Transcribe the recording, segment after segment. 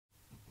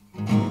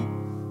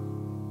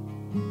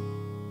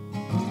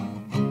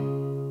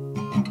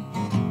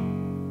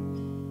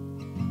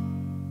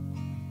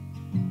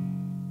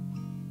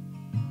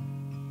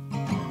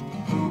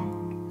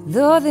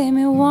though they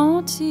may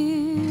want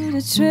you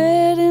to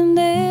tread in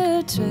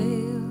their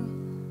trail,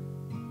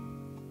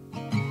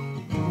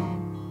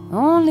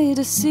 only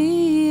to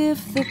see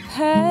if the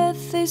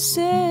path they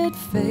set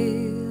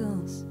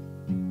fails.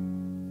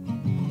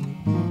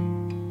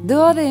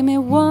 Though they may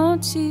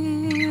want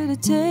you to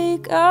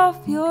take off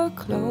your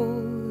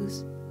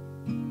clothes,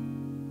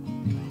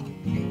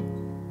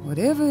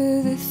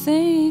 whatever they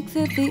think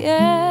that the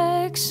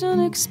action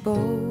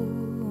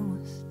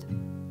exposed,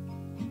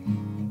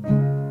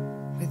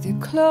 with your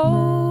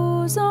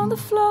clothes on the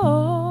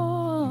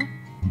floor,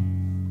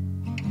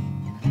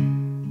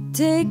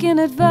 taking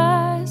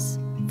advice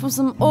from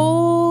some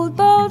old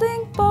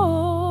balding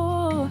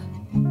boy,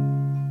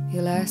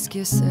 you'll ask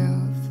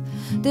yourself,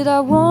 did I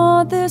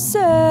want this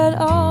at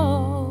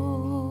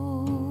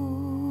all?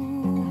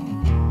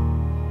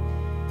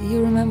 Do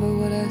you remember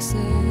what I said?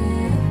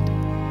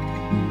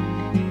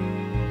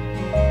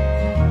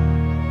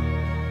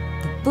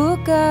 The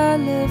book I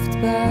left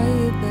by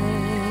your bed,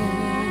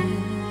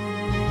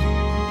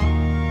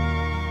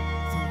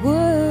 the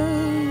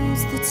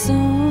words that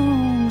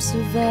some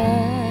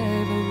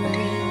survivor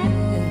read.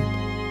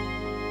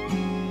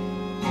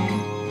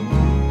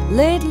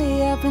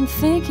 Lately I've been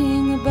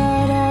thinking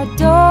about our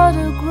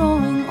daughter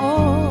growing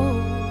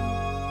old,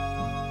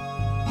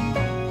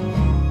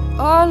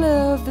 all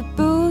of the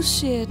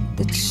bullshit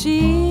that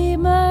she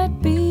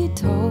might be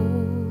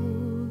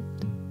told.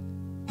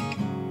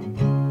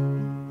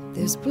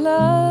 There's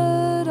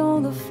blood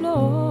on the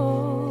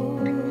floor.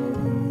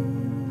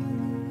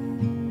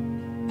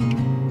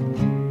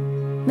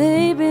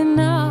 Maybe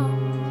now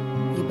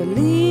you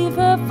believe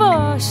her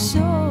for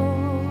sure.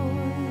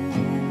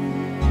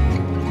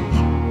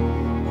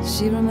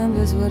 She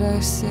remembers what I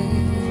said.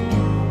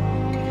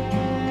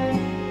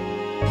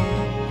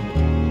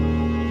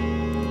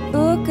 The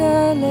book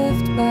I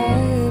left by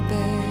her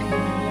bed,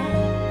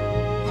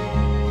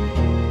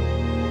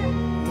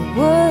 the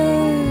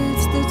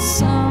words that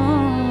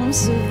some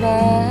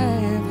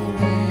survivor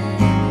read.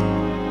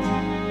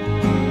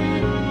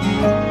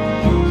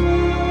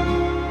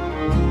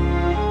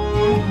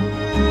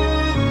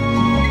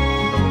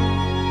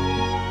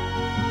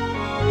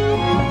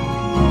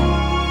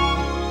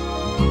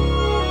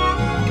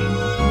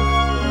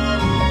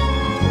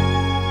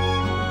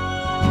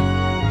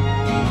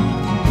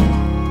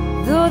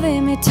 Though they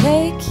may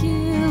take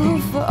you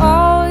for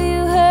all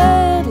you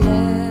had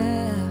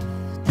left,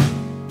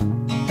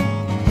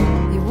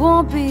 you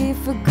won't be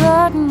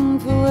forgotten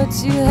for what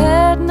you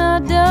had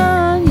not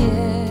done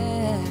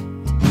yet.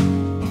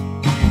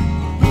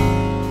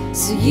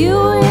 So you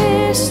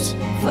wished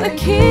for a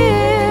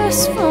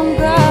kiss from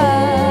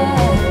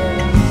God,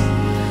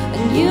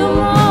 and you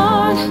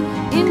mourn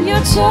in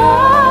your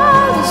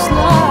childish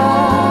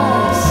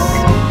loss.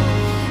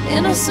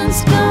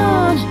 Innocence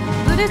gone,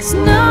 but it's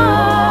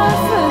not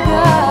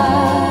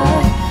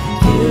forgot.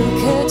 You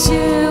cut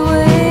your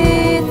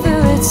way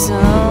through it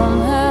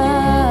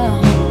somehow.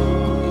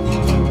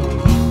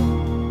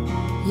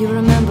 You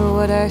remember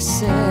what I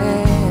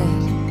said.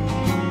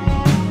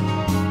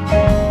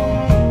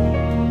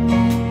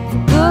 The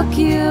book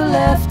you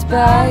left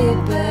by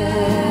your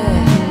bed,